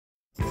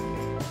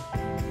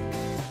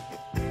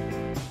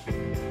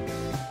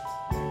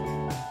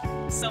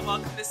So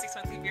welcome to the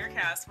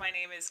 613BeerCast. My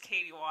name is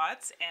Katy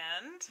Watts,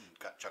 and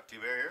got Chuck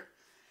Thibert here.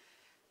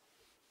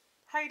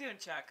 How you doing,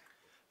 Chuck?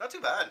 Not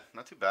too bad.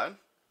 Not too bad.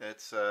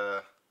 It's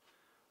a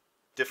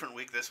different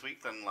week this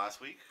week than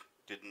last week.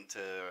 Didn't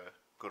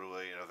go to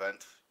an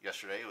event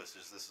yesterday. This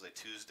is a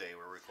Tuesday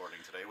we're recording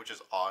today, which is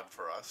odd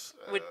for us.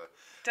 Which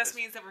just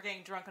means that we're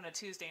getting drunk on a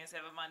Tuesday instead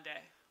of a Monday.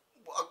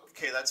 Well,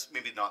 okay, that's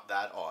maybe not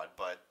that odd,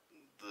 but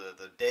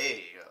the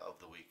day of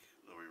the week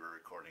that we were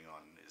recording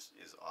on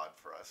is odd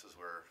for us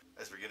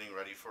as we're getting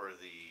ready for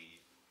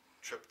the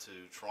trip to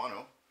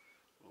Toronto.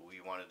 We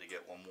wanted to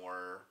get one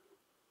more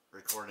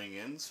recording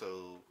in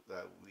so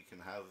that we can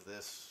have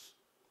this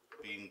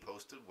being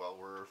posted while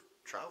we're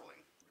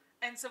traveling.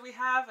 And so we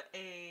have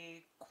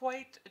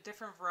quite a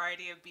different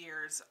variety of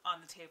beers on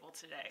the table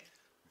today.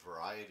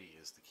 Variety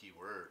is the key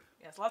word.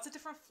 Yes, lots of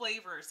different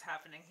flavors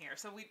happening here.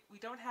 So we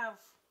don't have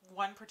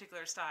one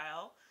particular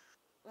style.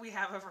 We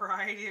have a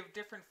variety of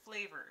different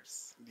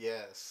flavors.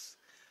 Yes.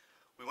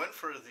 We went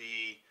for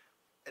the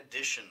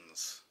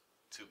additions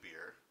to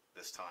beer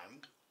this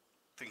time,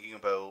 thinking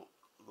about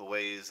the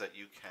ways that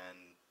you can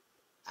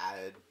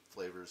add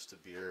flavors to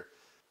beer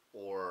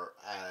or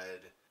add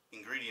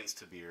ingredients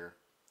to beer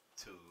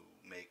to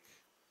make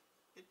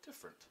it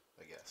different,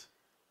 I guess.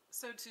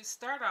 So to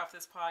start off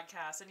this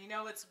podcast, and you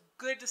know it's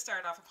good to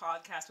start off a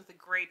podcast with a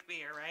great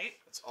beer, right?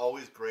 It's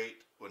always great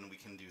when we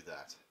can do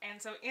that.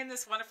 And so in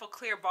this wonderful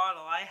clear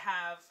bottle, I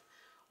have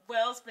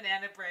Wells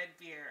Banana Bread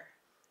Beer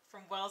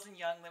from Wells &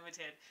 Young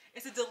Limited.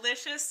 It's a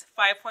delicious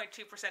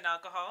 5.2%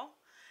 alcohol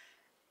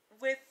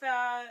with,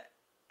 I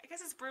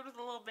guess it's brewed with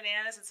a little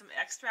bananas and some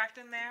extract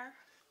in there.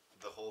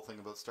 The whole thing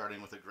about starting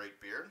with a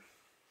great beer.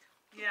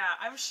 Yeah,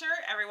 I'm sure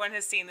everyone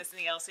has seen this in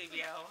the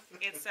LCBO.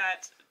 It's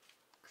that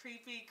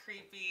creepy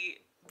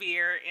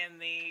beer in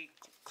the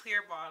clear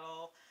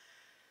bottle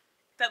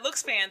that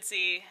looks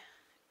fancy,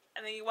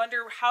 and then you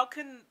wonder, how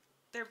can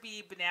there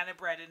be banana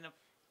bread in a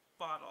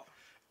bottle?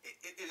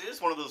 It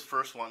is one of those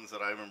first ones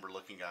that I remember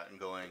looking at and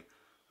going,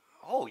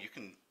 oh, you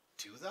can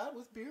do that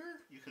with beer?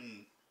 You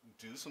can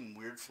do some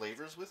weird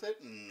flavors with it?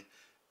 And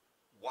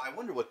well, I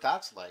wonder what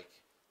that's like.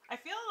 I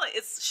feel like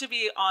it should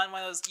be on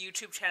one of those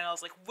YouTube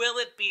channels, like Will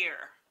It Beer?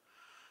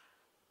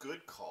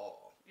 Good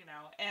call. You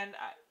know, and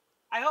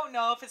I don't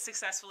know if it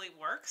successfully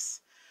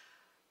works.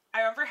 I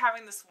remember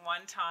having this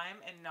one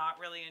time and not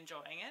really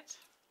enjoying it.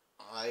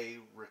 I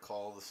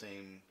recall the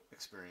same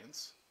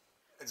experience.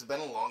 It's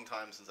been a long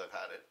time since I've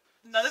had it.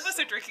 Neither of us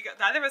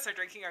are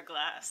drinking our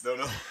glass. No.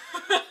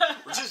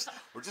 we're just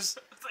it's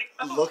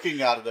like,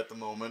 looking at it at the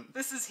moment.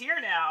 This is here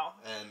now.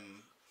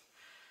 And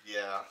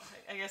yeah.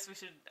 I guess we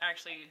should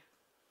actually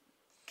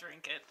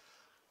drink it.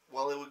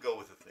 Well, it would go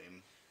with the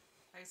theme,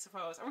 I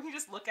suppose. Or we can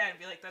just look at it and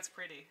be like, that's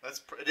pretty.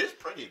 It is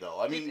pretty,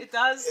 though. I mean, it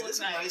does it look is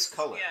nice. a nice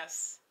color.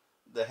 Yes.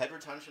 The head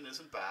retention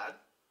isn't bad.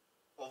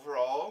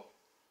 Overall,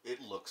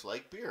 it looks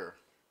like beer.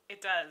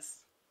 It does.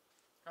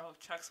 Oh,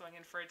 Chuck's going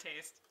in for a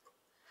taste.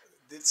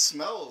 It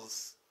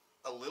smells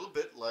a little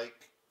bit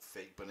like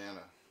fake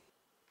banana.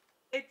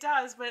 It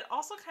does, but it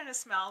also kind of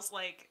smells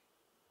like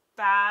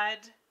bad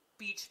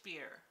beach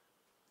beer.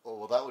 Oh,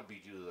 well, that would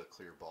be due to the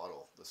clear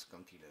bottle, the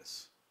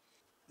skunkiness.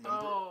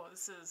 Remember? Oh,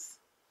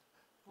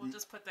 we'll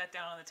just put that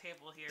down on the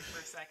table here for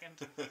a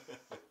second.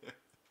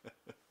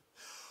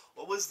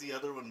 What was the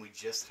other one we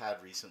just had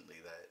recently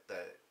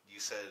that you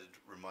said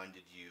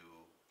reminded you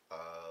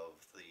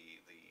of the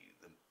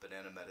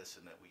banana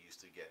medicine that we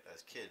used to get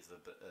as kids, the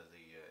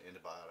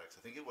antibiotics?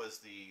 I think it was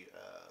the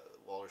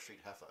Waller Street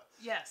Heffa.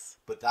 Yes.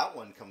 But that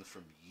one comes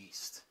from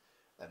yeast.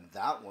 And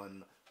that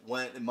one,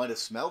 it might have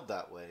smelled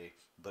that way,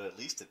 but at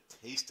least it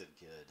tasted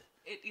good.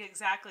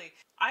 Exactly.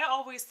 I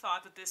always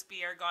thought that this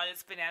beer got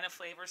its banana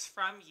flavors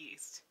from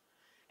yeast.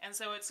 And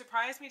so it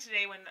surprised me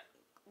today when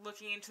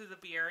looking into the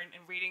beer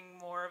and reading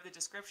more of the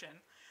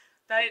description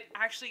that it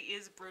actually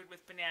is brewed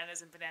with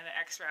bananas and banana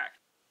extract.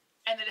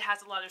 And that it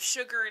has a lot of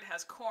sugar, it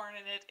has corn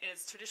in it.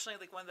 It's traditionally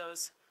like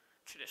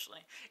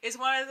it's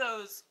one of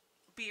those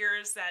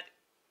beers that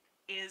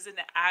is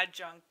an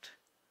adjunct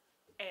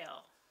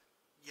ale.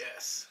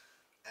 Yes.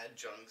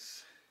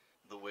 Adjuncts,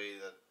 the way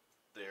that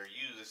they're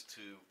used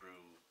to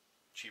brew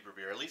cheaper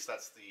beer. At least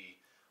that's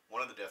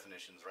one of the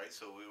definitions, right?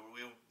 So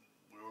we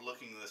were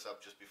looking this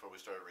up just before we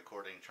started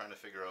recording, trying to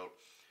figure out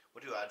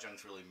what do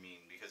adjuncts really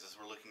mean? Because as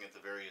we're looking at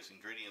the various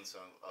ingredients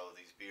of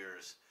these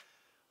beers,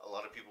 a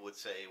lot of people would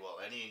say,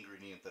 well, any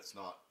ingredient that's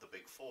not the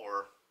big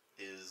four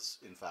is,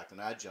 in fact, an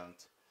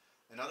adjunct.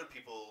 And other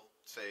people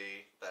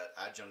say that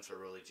adjuncts are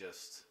really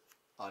just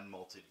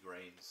unmalted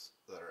grains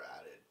that are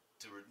added,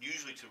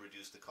 usually to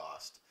reduce the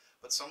cost,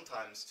 but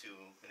sometimes to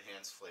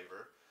enhance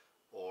flavor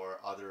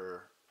or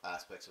other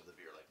aspects of the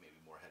beer, like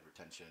maybe more head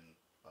retention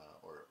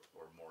or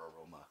more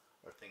aroma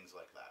or things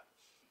like that.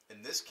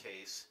 In this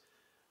case,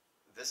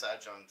 this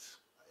adjunct,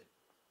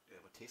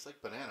 it would taste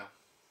like banana.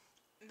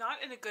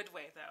 Not in a good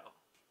way, though.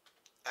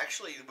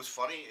 Actually, what's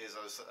funny is,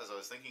 as I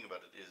was thinking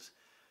about it, is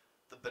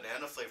the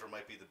banana flavor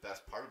might be the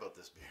best part about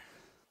this beer.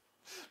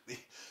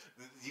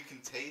 You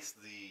can taste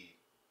the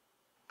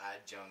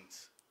adjunct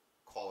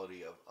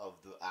quality of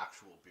the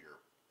actual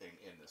beer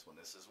in this one.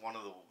 This is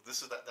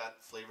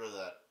that flavor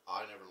that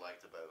I never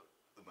liked about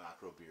the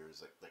macro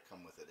beers that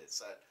come with it. It's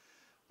that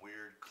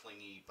weird,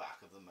 clingy, back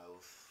of the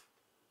mouth,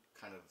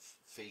 kind of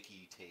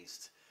fakey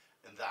taste,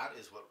 and that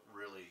is what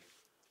really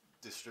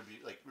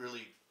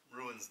really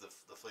ruins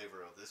the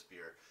flavor of this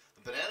beer.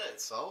 The banana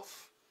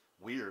itself,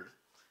 weird,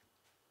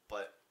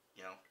 but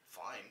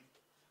fine.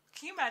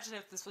 Can you imagine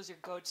if this was your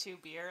go-to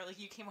beer? Like,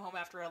 you came home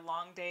after a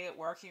long day at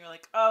work and you're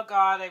like, oh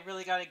God, I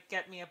really got to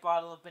get me a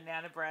bottle of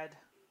banana bread.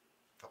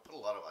 If I put a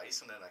lot of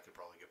ice in it, I could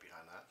probably get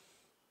behind that.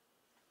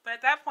 But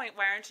at that point,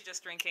 why aren't you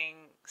just drinking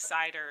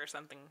cider or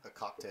something? A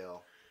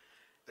cocktail.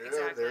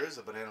 Exactly. There is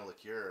a banana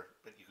liqueur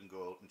that you can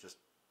go out and just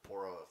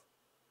pour a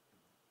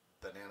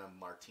banana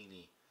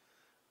martini,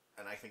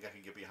 and I think I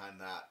can get behind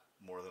that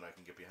more than I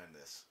can get behind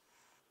this.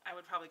 I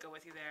would probably go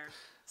with you there.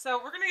 So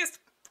we're going to just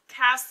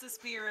cast this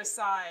beer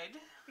aside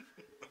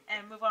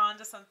and move on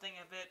to something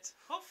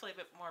hopefully a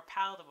bit more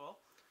palatable.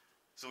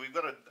 So we've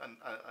got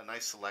a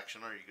nice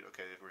selection.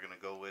 Okay, we're going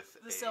to go with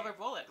the Silver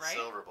Bullet, right?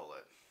 Silver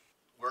Bullet.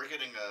 We're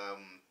getting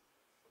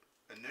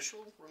initial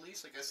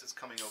release. I guess it's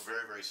coming out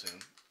very, very soon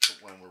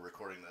when we're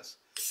recording this.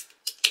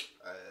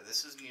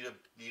 This is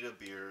Nita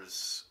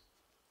Beer's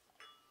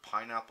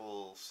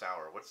Pineapple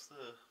Sour. What's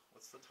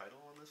the title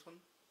on this one?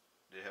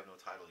 They have no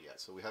title yet,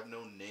 so we have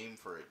no name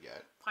for it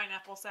yet.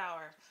 Pineapple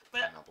Sour.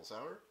 Pineapple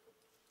Sour?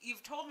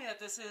 You've told me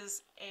that this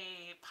is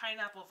a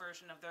pineapple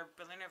version of their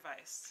Berliner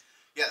Weiss.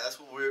 Yeah,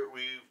 that's what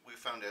we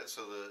found out.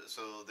 So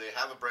they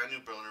have a brand new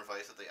Berliner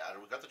Weiss that they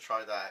added. We got to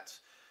try that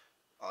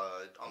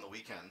on the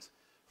weekend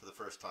for the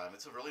first time.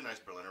 It's a really nice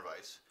Berliner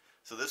Weiss.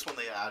 So this one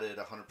they added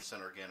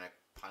 100% organic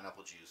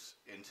pineapple juice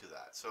into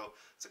that. So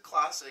it's a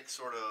classic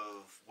sort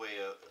of way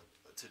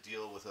to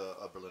deal with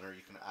a Berliner.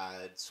 You can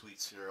add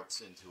sweet syrups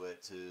into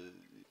it to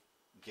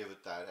give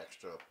it that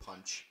extra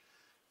punch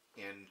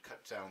and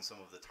cut down some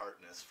of the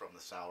tartness from the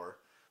sour.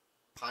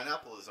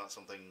 Pineapple is not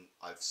something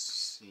I've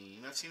seen.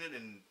 I've seen it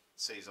in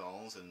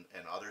saisons and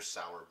other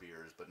sour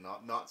beers, but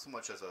not so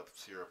much as a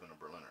syrup in a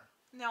Berliner.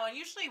 No, and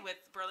usually with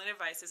Berliner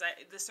Weiss,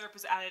 the syrup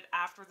is added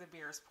after the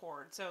beer is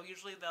poured. So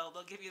usually they'll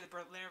give you the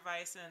Berliner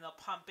Weiss and they'll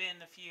pump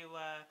in a few,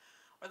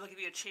 or they'll give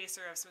you a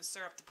chaser of some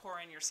syrup to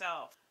pour in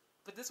yourself.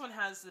 But this one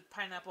has the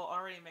pineapple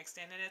already mixed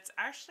in, and it's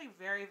actually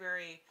very,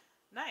 very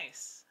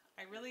nice.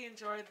 I really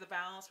enjoyed the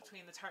balance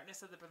between the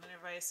tartness of the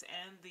Berliner Weiss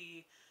and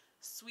the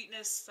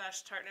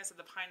sweetness/tartness of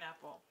the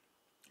pineapple.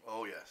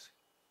 Oh, yes.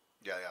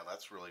 Yeah,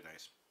 that's really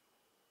nice.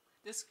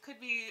 This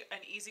could be an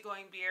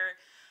easygoing beer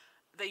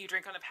that you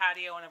drink on a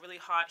patio on a really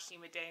hot,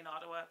 humid day in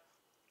Ottawa.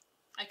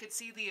 I could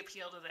see the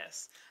appeal to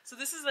this. So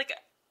this is like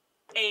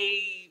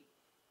a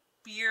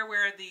beer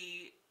where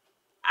the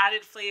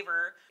added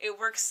flavor, it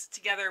works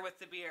together with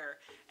the beer,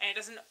 and it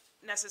doesn't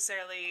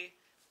necessarily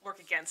work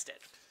against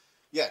it.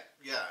 Yeah.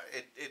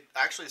 It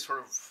actually is sort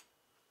of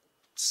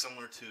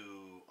similar to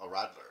a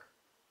Radler,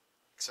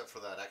 except for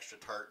that extra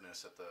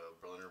tartness that the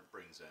Berliner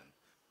brings in.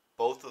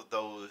 Both of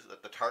those,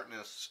 the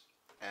tartness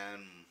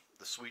and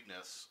the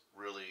sweetness,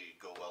 really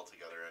go well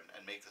together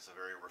and make this a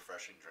very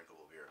refreshing,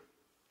 drinkable beer.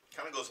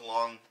 Kind of goes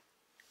along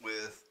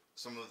with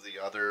some of the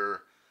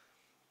other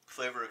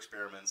flavor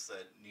experiments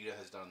that Nita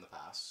has done in the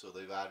past. So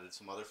they've added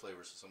some other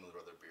flavors to some of their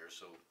other beers.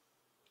 So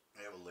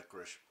they have a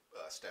licorice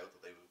stout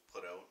that they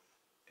put out.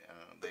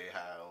 They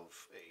have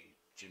a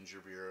ginger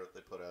beer that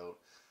they put out.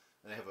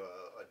 And they have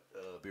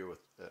a beer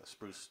with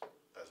spruce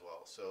as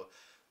well. So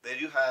they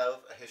do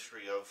have a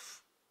history of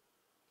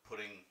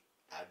putting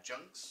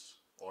adjuncts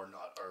or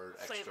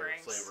extra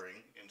flavoring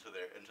into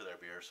their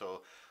beer.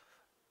 So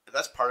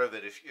that's part of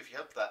it. If you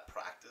have that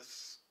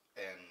practice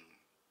and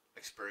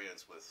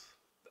experience with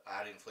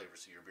adding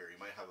flavors to your beer, you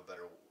might have a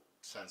better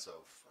sense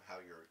of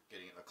how you're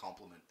getting a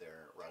complement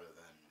there rather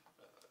than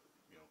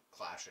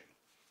clashing.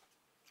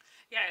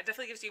 Yeah, it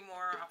definitely gives you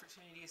more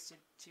opportunities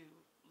to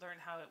learn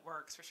how it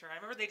works, for sure. I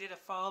remember they did a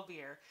fall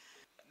beer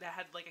that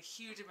had like a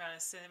huge amount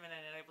of cinnamon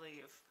in it, I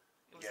believe.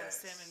 It was a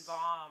cinnamon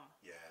bomb.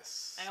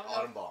 Yes.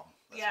 Autumn bomb.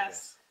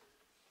 Yes.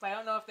 But I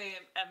don't know if they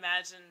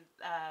imagined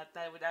that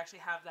it would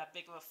actually have that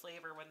big of a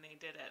flavor when they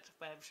did it.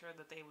 But I'm sure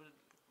that they would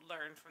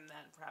learn from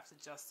that and perhaps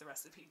adjust the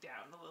recipe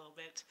down a little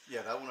bit.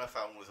 Yeah, that one I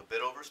found was a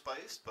bit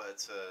overspiced,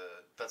 but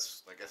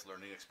that's, I guess,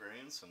 learning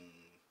experience and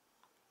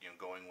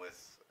going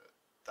with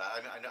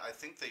that. I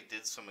think they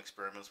did some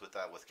experiments with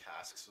that with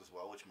casks as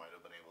well, which might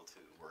have been able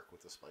to work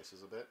with the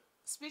spices a bit.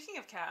 Speaking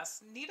of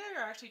casks, Nita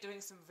are actually doing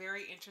some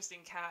very interesting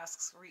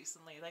casks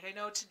recently. Like, I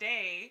know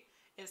today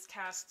is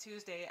Cask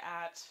Tuesday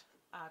at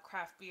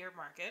Craft Beer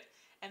Market,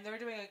 and they're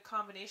doing a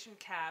combination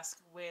cask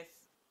with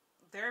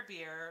their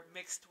beer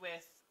mixed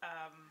with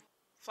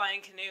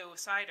Flying Canoe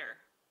cider.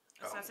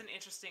 So that's an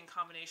interesting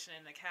combination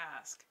in the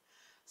cask.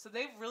 So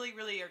they really,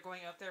 really are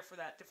going out there for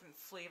that different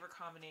flavor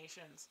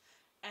combinations,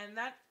 and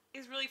that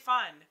is really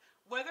fun.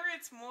 Whether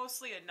it's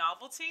mostly a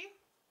novelty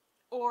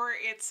or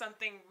it's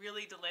something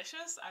really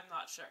delicious, I'm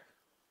not sure.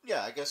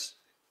 Yeah, I guess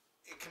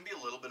it can be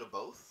a little bit of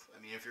both.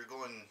 I mean, if you're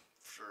going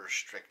for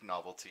strict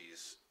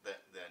novelties, then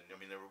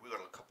we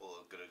got a couple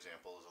of good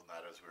examples on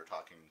that as we were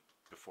talking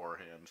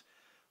beforehand.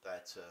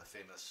 that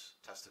famous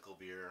testicle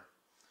beer.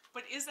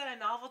 But is that a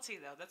novelty,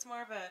 though? That's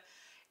more of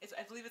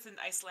I believe it's an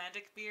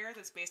Icelandic beer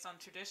that's based on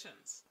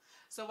traditions.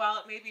 So while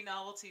it may be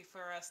novelty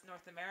for us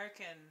North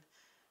American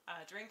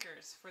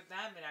drinkers, for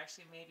them it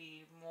actually may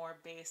be more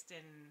based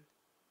in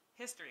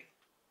history.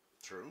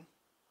 True.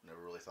 Never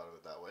really thought of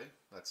it that way.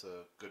 That's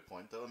a good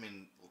point, though. I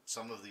mean,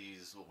 some of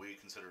these, what we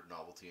consider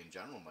novelty in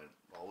general, might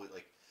always,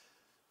 like,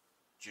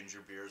 ginger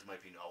beers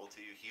might be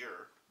novelty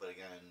here, but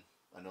again,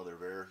 I know they're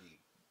very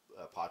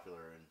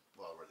popular in,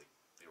 well, where the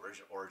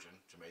origin,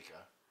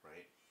 Jamaica,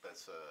 right?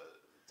 That's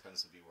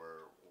tends to be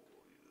where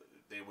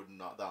they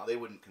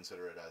wouldn't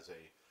consider it as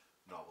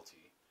a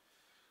novelty.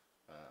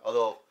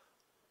 Although,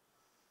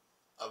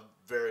 a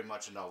very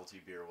much a novelty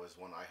beer was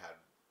one I had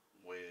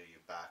way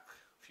back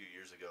a few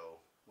years ago,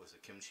 was a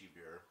kimchi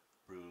beer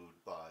brewed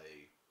by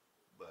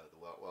the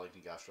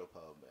Wellington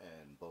Gastropub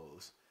and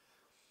Bose.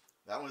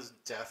 That was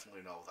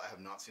definitely novel. I have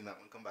not seen that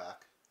one come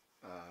back.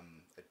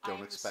 I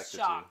don't expect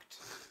shocked.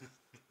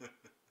 It to.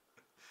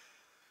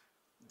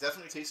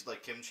 Definitely tasted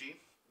like kimchi,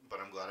 but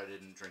I'm glad I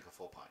didn't drink a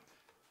full pint.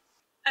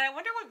 And I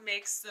wonder what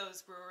makes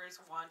those brewers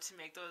want to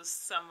make those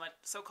somewhat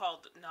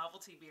so-called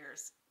novelty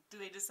beers. Do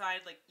they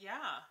decide, like,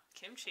 yeah,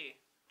 kimchi,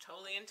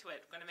 totally into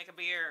it, I'm going to make a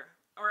beer.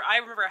 Or I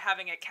remember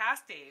having at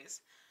Cask Days,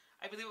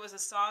 I believe it was a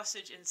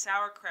sausage and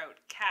sauerkraut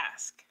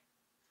cask.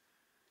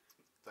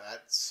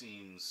 That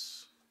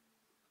seems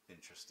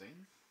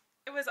interesting.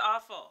 It was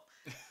awful.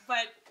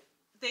 But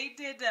they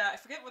did, I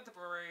forget what the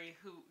brewery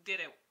who did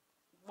it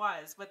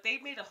was, but they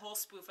made a whole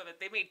spoof of it.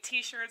 They made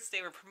t-shirts,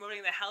 they were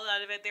promoting the hell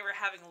out of it, they were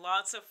having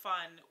lots of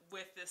fun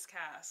with this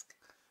cask.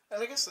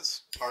 And I guess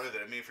that's part of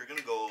it. I mean, if you're going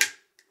to go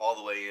all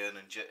the way in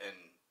and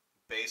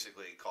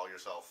basically call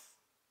yourself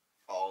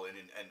all in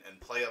and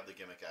play up the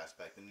gimmick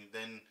aspect, and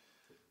then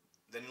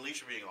at least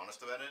you're being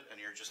honest about it, and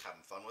you're just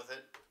having fun with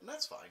it, and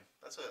that's fine.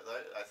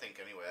 I think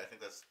anyway. I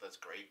think that's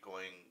great,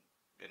 going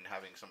and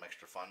having some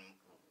extra fun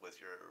with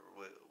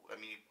I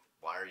mean,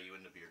 why are you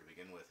into beer to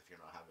begin with if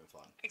you're not having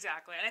fun?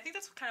 Exactly, and I think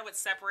that's kind of what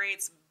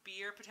separates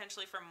beer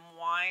potentially from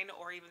wine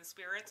or even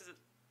spirits. Is that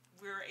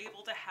we're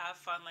able to have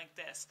fun like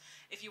this.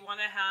 If you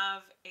want to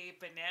have a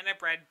banana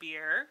bread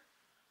beer,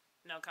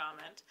 no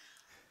comment,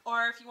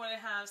 or if you want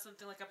to have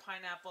something like a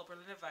pineapple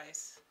Berliner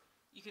Weiss,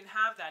 you can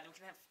have that, and we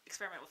can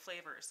experiment with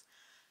flavors.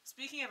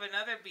 Speaking of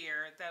another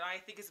beer that I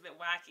think is a bit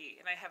wacky,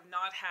 and I have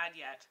not had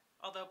yet,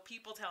 although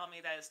people tell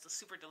me that it's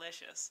super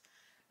delicious,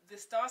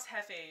 this Das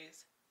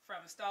Hefes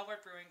from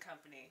Thibert Brewing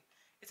Company.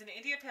 It's an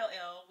India Pale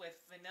Ale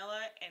with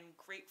vanilla and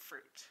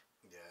grapefruit.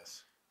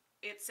 Yes.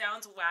 It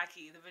sounds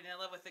wacky, the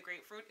vanilla with the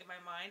grapefruit. In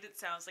my mind, it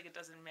sounds like it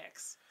doesn't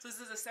mix. So this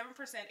is a 7%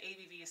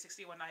 ABV,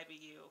 61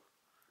 IBU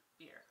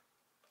beer.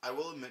 I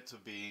will admit to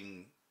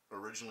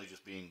originally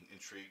just being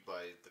intrigued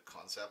by the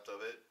concept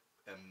of it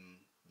and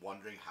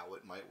wondering how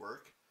it might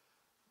work.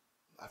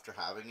 After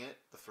having it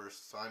the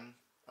first time,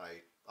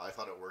 I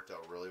thought it worked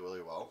out really,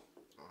 really well.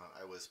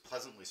 I was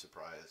pleasantly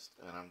surprised,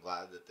 and I'm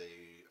glad that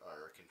they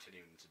are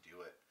continuing to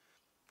do it.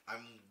 I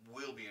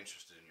will be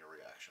interested in your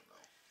reaction,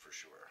 though, for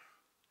sure.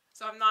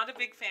 So I'm not a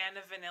big fan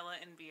of vanilla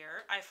in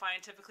beer. I find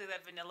typically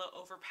that vanilla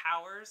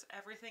overpowers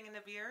everything in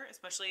a beer,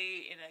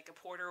 especially in like a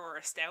porter or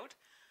a stout.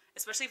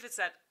 Especially if it's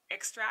that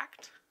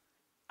extract,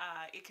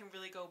 it can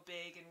really go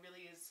big and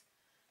really is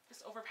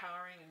just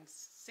overpowering and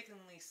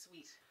sickeningly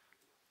sweet.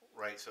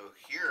 Right, so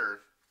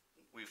here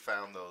we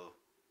found, though,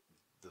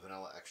 the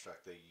vanilla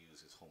extract they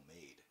use is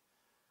homemade.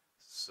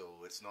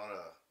 So it's not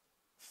a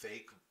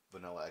fake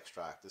vanilla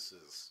extract. This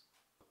is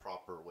the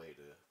proper way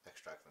to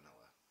extract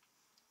vanilla.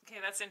 Okay,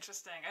 that's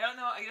interesting. I don't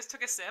know. I just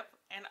took a sip,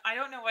 and I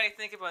don't know what I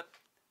think about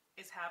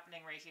is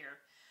happening right here.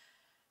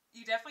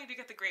 You definitely do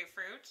get the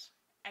grapefruit,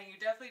 and you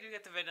definitely do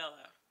get the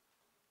vanilla.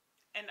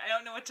 And I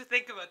don't know what to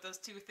think about those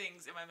two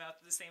things in my mouth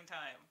at the same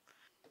time.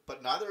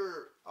 But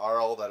neither are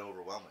all that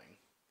overwhelming.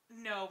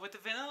 No, but the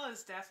vanilla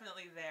is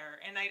definitely there.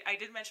 And I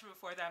did mention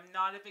before that I'm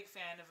not a big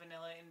fan of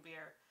vanilla in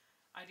beer.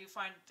 I do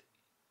find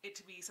it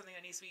to be something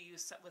that needs to be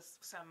used with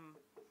some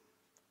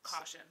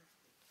caution.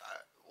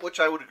 Which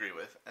I would agree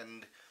with.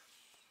 And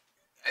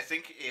I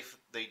think if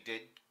they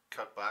did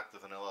cut back the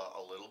vanilla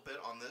a little bit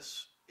on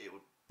this, it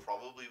would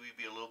probably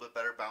be a little bit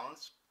better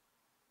balanced.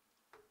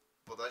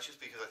 But that's just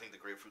because I think the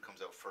grapefruit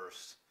comes out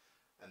first,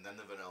 and then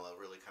the vanilla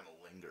really kind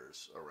of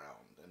lingers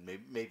around. And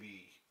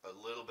maybe a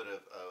little bit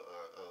of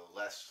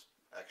less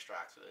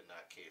extract in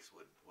that case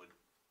would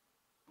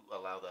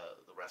allow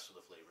the rest of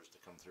the flavors to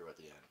come through at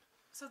the end.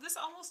 So this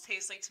almost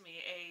tastes like, to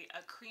me,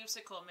 a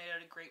creamsicle made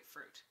out of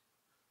grapefruit.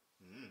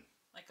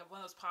 Like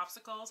one of those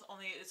popsicles,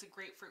 only it's a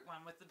grapefruit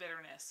one with the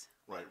bitterness.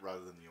 Right,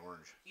 rather than the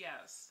orange.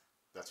 Yes.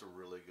 That's a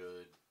really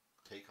good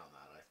take on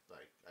that.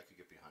 I could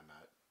get behind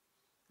that.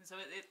 And so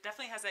it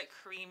definitely has that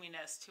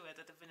creaminess to it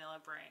that the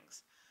vanilla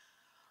brings.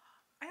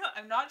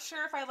 I'm not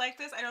sure if I like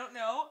this. I don't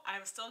know.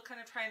 I'm still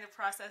kind of trying to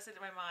process it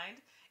in my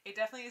mind. It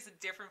definitely is a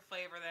different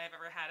flavor than I've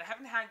ever had. I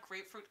haven't had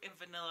grapefruit and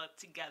vanilla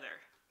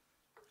together.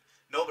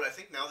 No, but I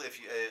think now that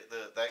if you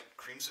that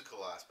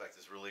creamsicle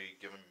aspect is really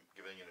giving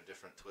it a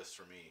different twist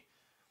for me.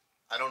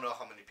 I don't know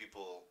how many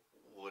people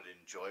would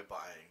enjoy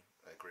buying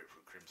a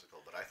grapefruit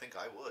creamsicle, but I think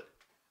I would.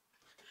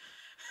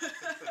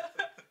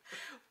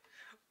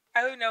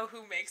 I don't know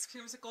who makes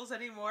creamsicles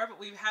anymore, but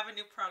we have a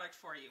new product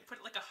for you.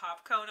 Put like a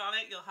hop cone on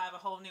it, you'll have a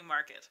whole new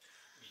market.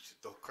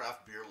 The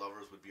craft beer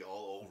lovers would be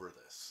all over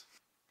this.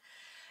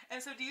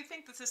 And so do you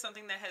think this is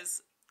something that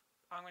has,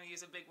 I'm going to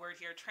use a big word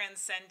here,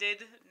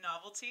 transcended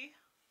novelty?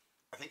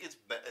 I think it's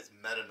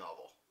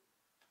meta-novel.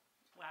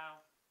 Wow.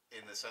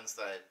 In the sense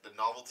that the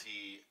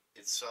novelty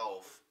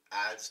itself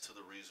adds to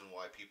the reason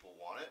why people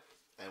want it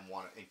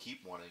and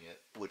keep wanting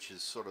it, which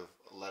is sort of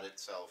led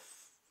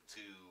itself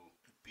to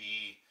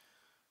be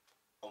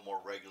a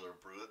more regular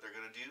brew that they're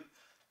going to do,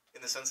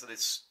 in the sense that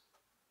it's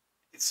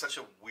such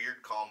a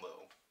weird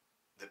combo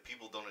that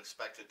people don't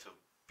expect it to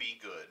be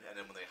good, and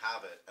then when they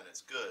have it and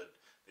it's good,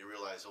 they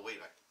realize, oh wait,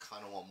 I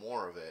kind of want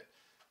more of it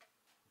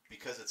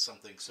because it's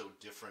something so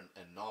different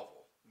and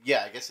novel.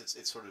 Yeah, I guess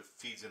it sort of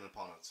feeds in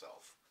upon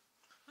itself.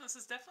 This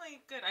is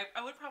definitely good.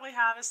 I would probably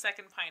have a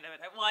second pint of it.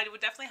 Well, I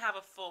would definitely have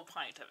a full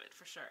pint of it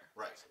for sure.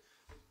 Right.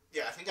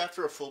 Yeah, I think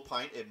after a full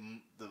pint,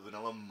 the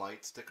vanilla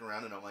might stick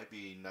around, and it might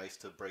be nice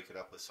to break it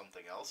up with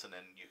something else, and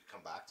then you can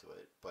come back to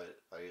it. But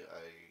I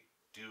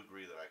do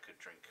agree that I could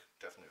drink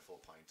definitely a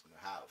full pint, and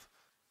I have.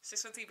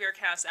 613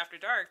 BeerCast After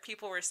Dark,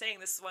 people were saying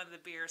this is one of the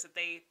beers that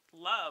they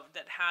loved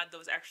that had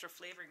those extra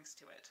flavorings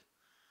to it.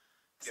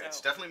 Yeah,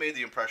 it's definitely made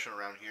the impression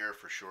around here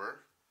for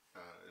sure.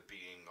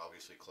 Being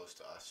obviously close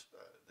to us,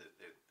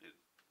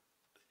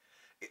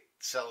 it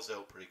sells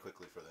out pretty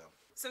quickly for them.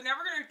 So now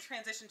we're going to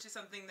transition to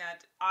something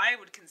that I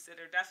would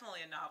consider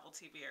definitely a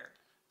novelty beer.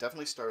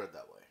 Definitely started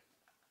that way.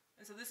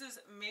 And so this is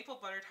Maple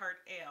Butter Tart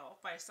Ale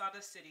by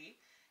Sawdust City.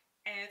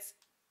 And it's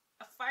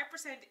a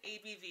 5%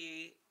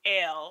 ABV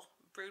ale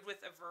brewed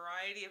with a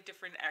variety of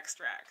different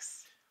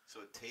extracts. So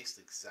it tastes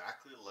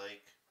exactly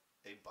like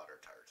a butter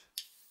tart.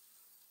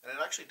 And it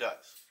actually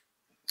does.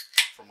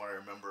 From what I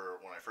remember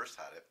when I first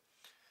had it,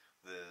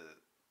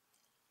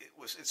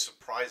 it's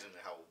surprising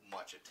how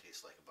much it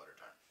tastes like a butter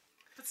tart.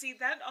 But see,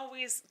 that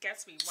always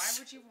gets me. Why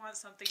would you want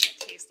something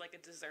that tastes like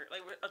a dessert,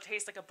 like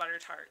tastes like a butter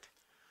tart?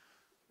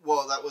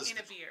 Well, that was in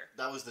a beer.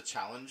 That was the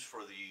challenge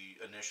for the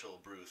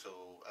initial brew.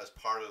 So, as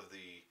part of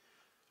the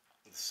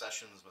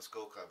Sessions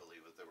Muskoka, I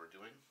believe that they were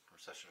doing, or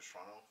Sessions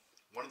Toronto,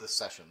 one of the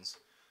sessions,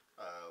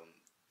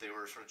 they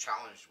were sort of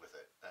challenged with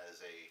it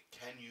as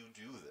can you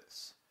do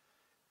this?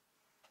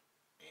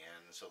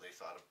 And so they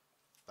thought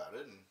about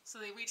it, and so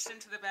they reached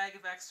into the bag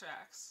of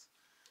extracts.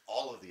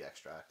 All of the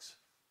extracts.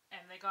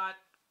 And they got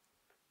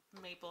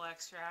maple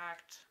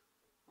extract,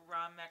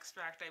 rum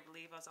extract, I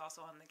believe, was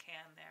also on the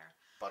can there.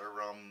 Butter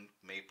rum,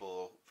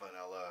 maple,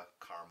 vanilla,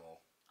 caramel.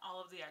 All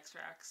of the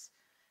extracts.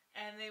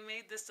 And they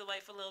made this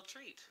delightful little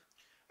treat.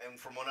 And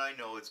from what I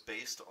know, it's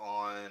based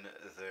on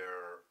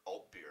their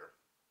alt beer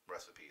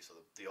recipe. So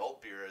the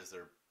alt beer is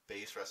their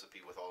base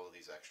recipe with all of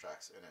these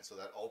extracts in it. So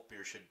that alt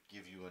beer should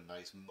give you a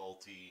nice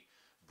malty,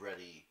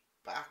 bready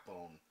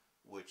backbone,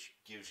 which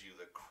gives you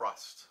the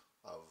crust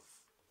of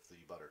the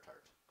butter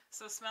tart.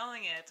 So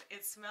smelling it,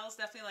 it smells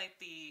definitely like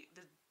the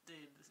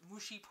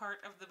mushy part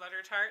of the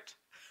butter tart.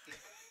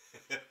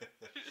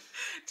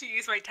 To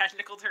use my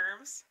technical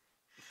terms.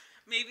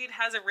 Maybe it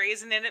has a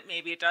raisin in it,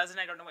 maybe it doesn't.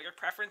 I don't know what your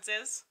preference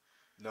is.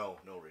 No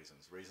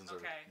raisins. Raisins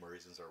okay.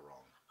 are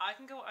wrong. I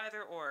can go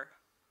either or.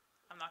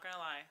 I'm not gonna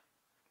lie.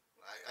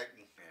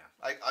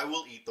 I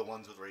will eat the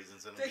ones with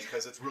raisins in them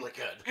because it's really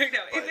good. No,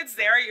 if it's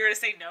there, you're gonna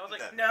say no.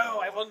 Like,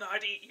 no, I will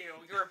not eat you.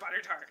 You're a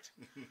butter tart.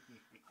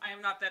 I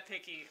am not that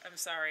picky. I'm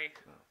sorry.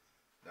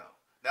 No.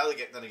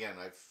 Then again,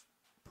 I've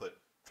put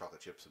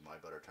chocolate chips in my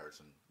butter tarts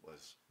and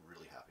was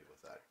really happy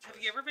with that choice.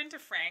 Have you ever been to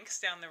Frank's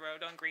down the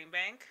road on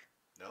Greenbank?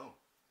 No.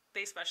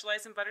 They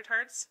specialize in butter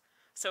tarts.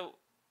 So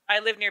I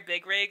live near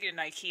Big Rig in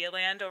IKEA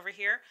land over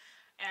here,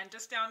 and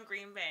just down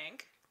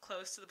Greenbank,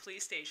 close to the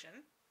police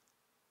station,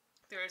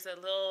 there's a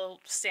little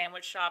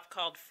sandwich shop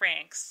called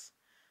Frank's.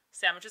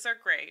 Sandwiches are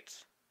great.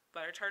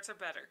 Butter tarts are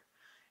better.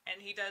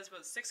 And he does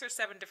about 6 or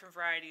 7 different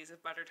varieties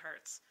of butter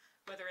tarts.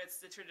 Whether it's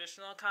the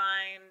traditional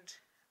kind,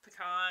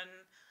 pecan,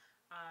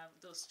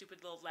 those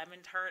stupid little lemon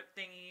tart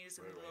thingies,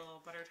 and the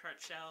little butter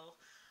tart shell.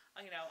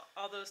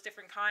 All those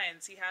different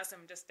kinds. He has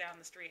them just down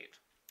the street.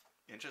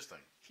 Interesting.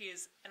 He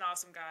is an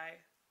awesome guy.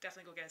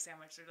 Definitely go get a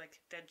sandwich. They're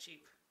like dead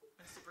cheap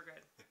and super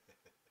good.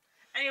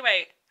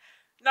 Anyway,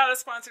 not a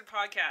sponsored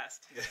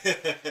podcast.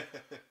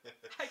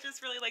 I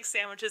just really like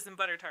sandwiches and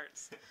butter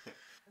tarts.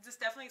 This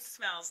definitely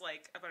smells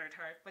like a butter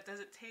tart, but does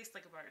it taste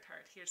like a butter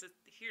tart? Here's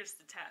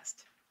the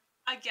test.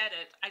 I get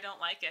it. I don't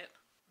like it.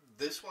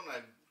 This one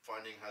I'm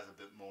finding has a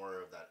bit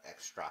more of that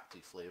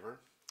extracty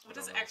flavor. What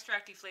does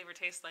extracty flavor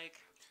taste like?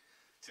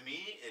 To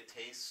me, it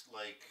tastes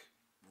like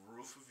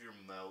roof of your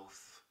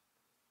mouth,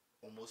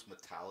 almost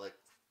metallic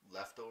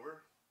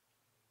leftover.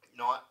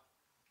 Not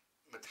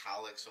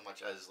metallic so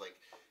much as like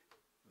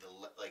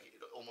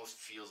it almost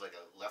feels like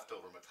a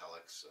leftover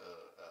metallics.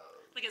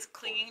 Like it's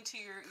clinging to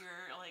your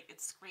like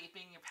it's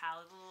scraping your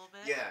palate a little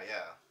bit. Yeah.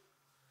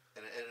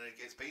 And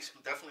it's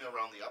basically definitely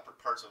around the upper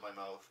parts of my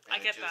mouth. And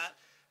I get that.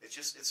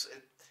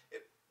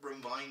 It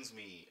reminds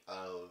me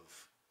of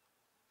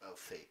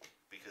fake,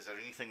 because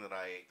anything that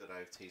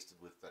I've tasted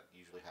with that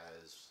usually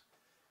has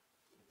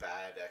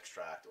bad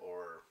extract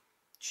or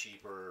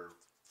cheaper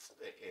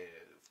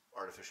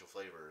artificial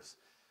flavors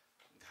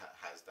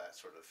has that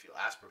sort of feel.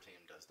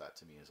 Aspartame does that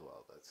to me as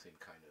well. That same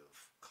kind of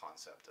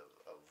concept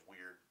of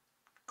weird,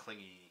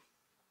 clingy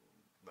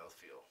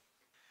mouthfeel.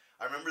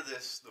 I remember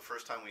this the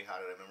first time we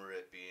had it. I remember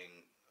it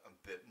being a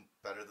bit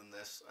better than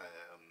this.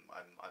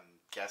 I'm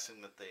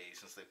guessing that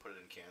since they put it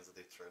in cans, that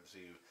they tried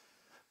to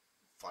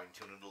fine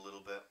tune it a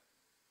little bit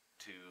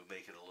to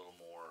make it a little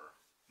more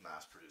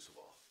mass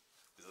producible.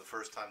 Because the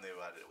first time they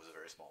had it, it was a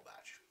very small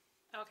batch.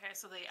 Okay,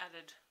 so they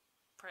added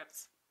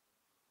perhaps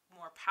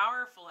more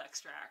powerful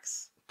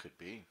extracts. Could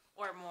be.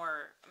 Or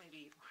more,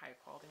 maybe, high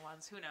quality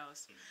ones. Who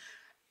knows?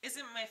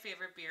 Isn't my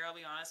favorite beer, I'll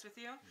be honest with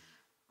you.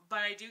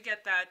 But I do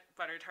get that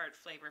butter tart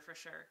flavor for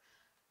sure.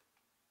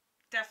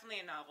 Definitely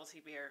a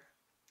novelty beer.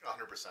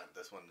 100%.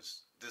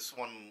 This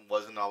one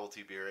was a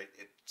novelty beer.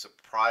 It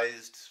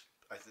surprised.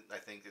 I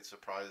think it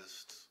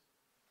surprised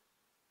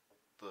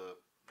the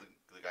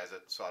guys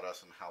that sought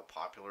us and how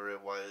popular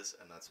it was,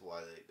 and that's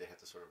why they had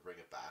to sort of bring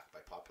it back by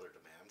popular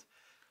demand.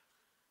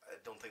 I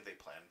don't think they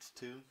planned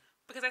to.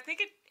 Because I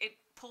think it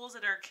pulls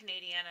at our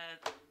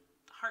Canadiana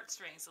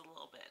heartstrings a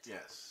little bit.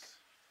 Yes.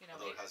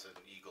 Although it has an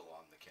eagle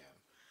on the can.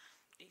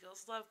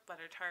 Eagles love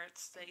butter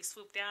tarts. They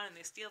swoop down and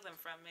they steal them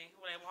from me.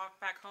 When I walk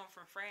back home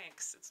from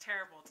Frank's, it's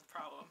terrible. It's a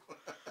problem.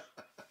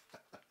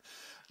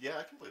 Yeah,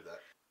 I can believe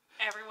that.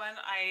 Everyone,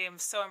 I am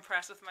so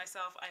impressed with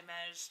myself. I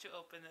managed to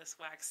open this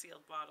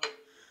wax-sealed bottle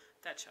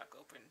that Chuck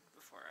opened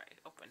before I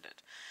opened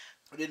it.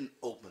 I didn't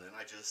open it.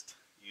 I just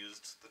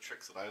used the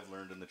tricks that I've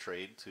learned in the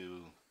trade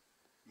to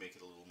make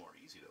it a little more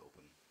easy to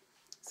open.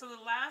 So the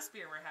last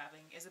beer we're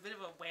having is a bit of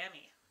a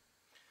whammy.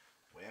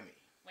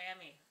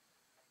 Whammy.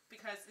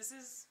 Because this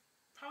is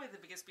probably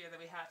the biggest beer that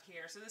we have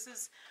here. So this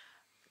is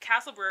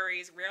Castle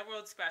Brewery's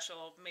Railroad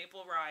Special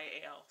Maple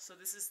Rye Ale. So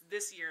this is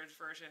this year's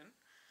version.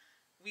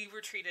 We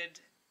were treated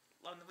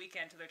on the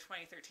weekend to their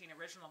 2013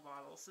 original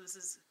bottle. So this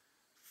is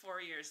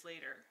 4 years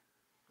later.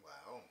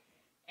 Wow.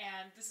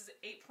 And this is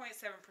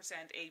 8.7%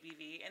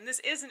 ABV. And this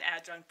is an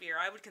adjunct beer.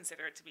 I would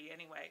consider it to be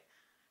anyway.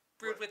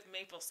 Brewed with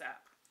maple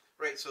sap.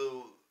 Right,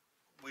 so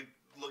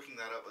looking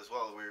that up as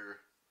well,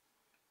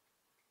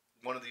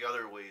 one of the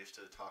other ways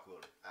to talk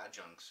about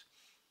adjuncts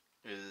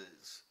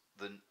is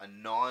a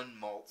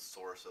non-malt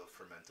source of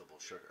fermentable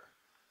sugar.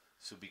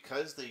 So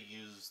because they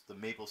use the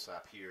maple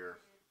sap here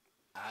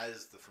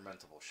as the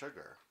fermentable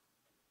sugar,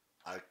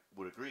 I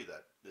would agree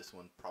that this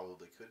one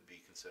probably could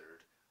be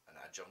considered an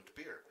adjunct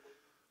beer.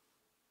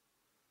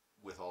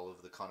 With all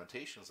of the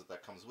connotations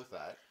that comes with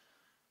that,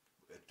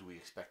 do we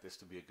expect this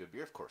to be a good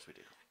beer? Of course we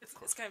do.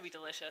 It's going to be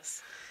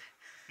delicious.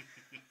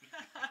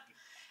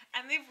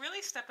 And they've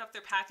really stepped up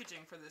their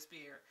packaging for this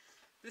beer.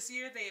 This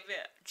year they've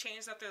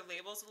changed up their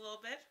labels a little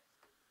bit.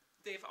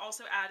 They've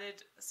also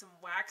added some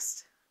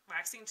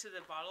waxing to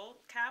the bottle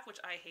cap, which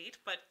I hate,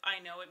 but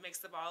I know it makes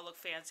the bottle look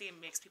fancy and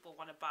makes people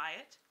want to buy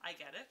it. I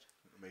get it.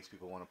 It makes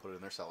people want to put it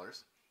in their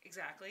cellars.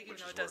 Exactly, even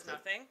though it does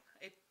nothing.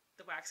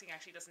 The waxing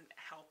actually doesn't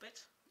help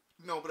it.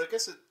 No, but I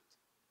guess it's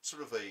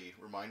sort of a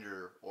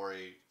reminder or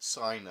a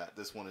sign that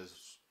this one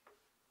is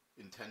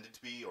intended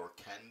to be or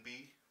can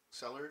be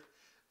cellared.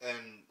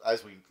 And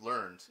as we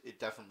learned, it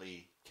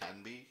definitely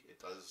can be. It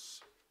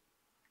does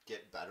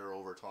get better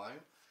over time.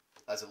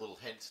 As a little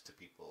hint to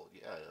people,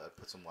 I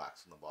put some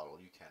wax in the bottle.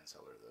 You can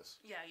cellar this.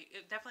 Yeah,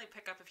 you definitely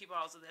pick up a few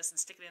bottles of this and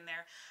stick it in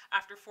there.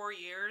 After 4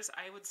 years,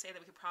 I would say that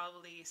we could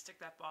probably stick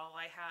that bottle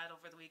I had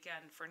over the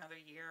weekend for another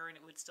year, and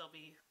it would still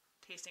be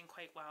tasting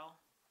quite well.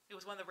 It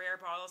was one of the rare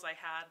bottles I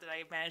had that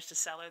I managed to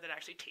cellar that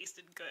actually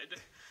tasted good.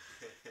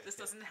 This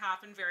doesn't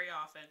happen very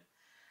often.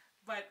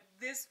 But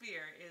this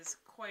beer is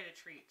quite a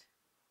treat.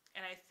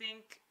 And I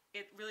think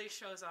it really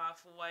shows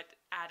off what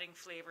adding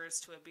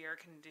flavors to a beer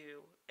can do,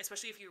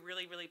 especially if you're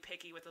really, really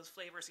picky with those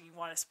flavors and you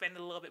want to spend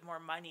a little bit more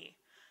money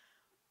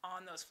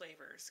on those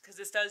flavors. Because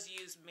this does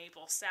use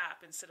maple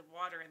sap instead of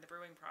water in the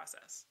brewing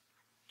process.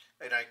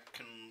 And I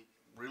can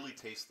really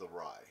taste the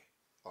rye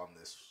on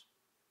this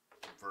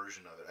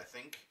version of it. I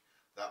think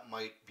that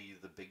might be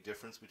the big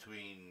difference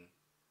between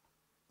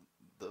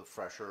the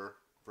fresher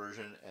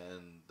version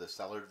and the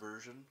cellared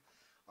version.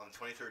 On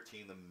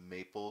 2013, the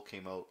maple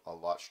came out a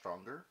lot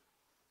stronger,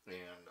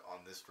 and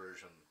on this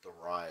version, the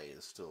rye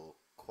is still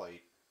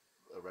quite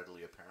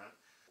readily apparent.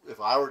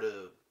 If I were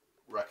to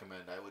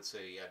recommend, I would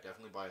say,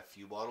 definitely buy a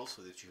few bottles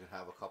so that you can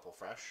have a couple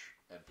fresh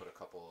and put a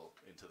couple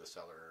into the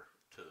cellar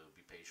to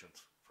be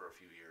patient for a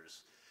few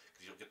years,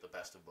 because you'll get the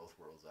best of both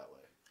worlds that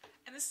way.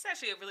 And this is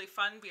actually a really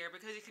fun beer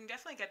because you can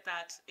definitely get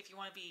that if you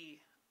want to be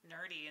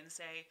nerdy and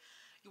say,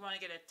 you want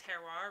to get a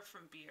terroir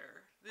from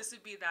beer. This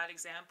would be that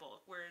example.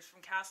 Whereas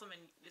from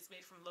Castleman, it's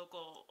made from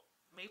local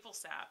maple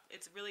sap.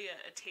 It's really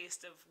a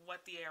taste of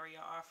what the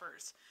area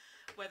offers.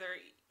 Whether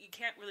you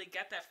can't really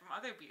get that from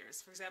other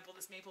beers. For example,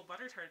 this maple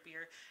butter tart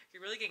beer,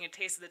 you're really getting a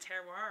taste of the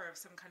terroir of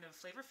some kind of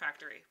flavor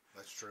factory.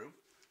 That's true.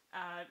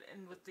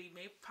 And with the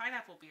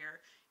pineapple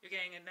beer, you're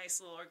getting a nice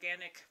little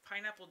organic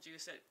pineapple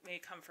juice that may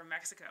come from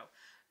Mexico.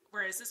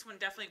 Whereas this one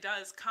definitely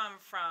does come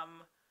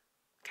from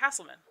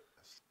Castleman.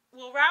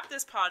 We'll wrap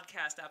this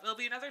podcast up. It'll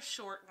be another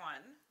short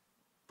one,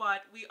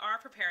 but we are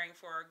preparing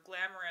for a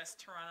glamorous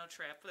Toronto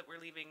trip that we're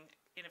leaving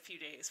in a few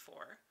days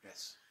for.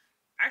 Yes.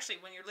 Actually,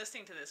 when you're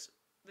listening to this,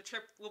 the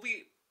trip will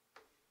be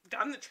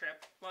done. The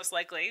trip, most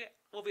likely,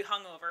 will be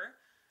hungover.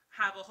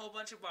 Have a whole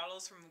bunch of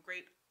bottles from a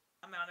great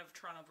amount of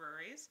Toronto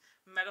breweries.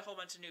 Met a whole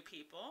bunch of new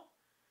people,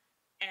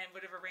 and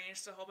would have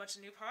arranged a whole bunch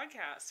of new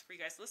podcasts for you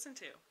guys to listen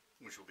to.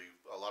 Which will be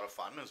a lot of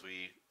fun as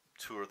we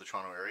tour the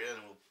Toronto area,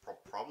 and we'll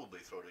probably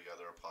throw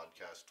together a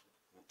podcast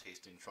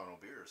tasting Toronto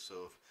beers.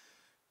 So if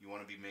you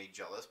want to be made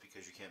jealous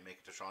because you can't make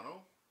it to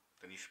Toronto,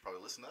 then you should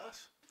probably listen to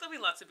us. There'll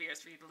be lots of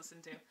beers for you to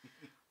listen to.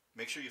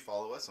 Make sure you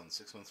follow us on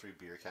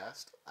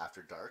 613BeerCast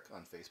After Dark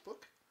on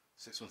Facebook,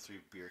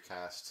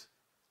 613BeerCast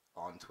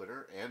on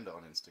Twitter and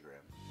on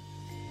Instagram.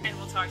 And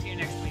we'll talk to you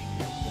next week.